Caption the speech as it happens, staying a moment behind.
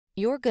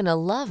You're gonna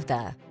love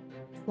the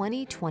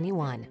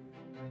 2021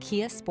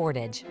 Kia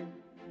Sportage.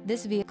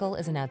 This vehicle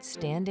is an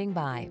outstanding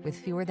buy with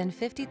fewer than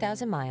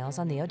 50,000 miles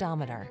on the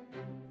odometer.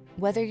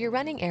 Whether you're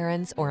running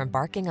errands or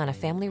embarking on a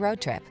family road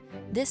trip,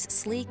 this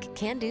sleek,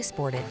 can-do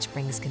Sportage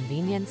brings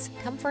convenience,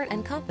 comfort,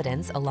 and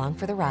confidence along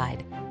for the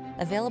ride.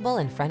 Available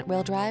in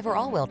front-wheel drive or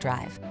all-wheel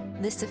drive,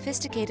 this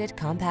sophisticated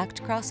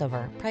compact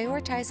crossover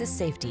prioritizes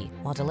safety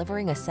while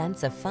delivering a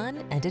sense of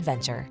fun and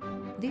adventure.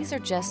 These are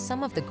just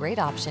some of the great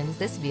options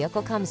this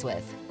vehicle comes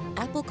with: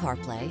 Apple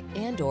CarPlay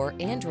and/or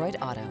Android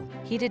Auto,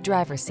 heated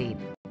driver's seat,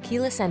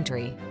 keyless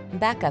entry,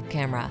 backup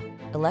camera,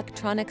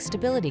 electronic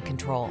stability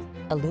control,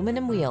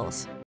 aluminum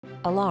wheels,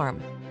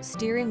 alarm,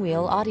 steering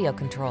wheel audio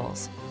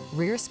controls,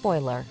 rear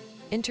spoiler,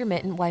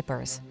 intermittent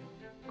wipers.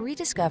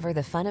 Rediscover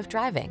the fun of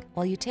driving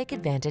while you take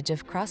advantage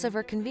of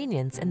crossover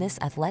convenience in this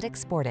athletic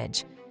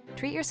Sportage.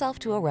 Treat yourself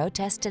to a road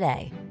test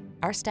today.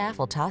 Our staff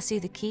will toss you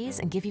the keys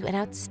and give you an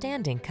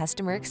outstanding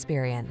customer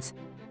experience.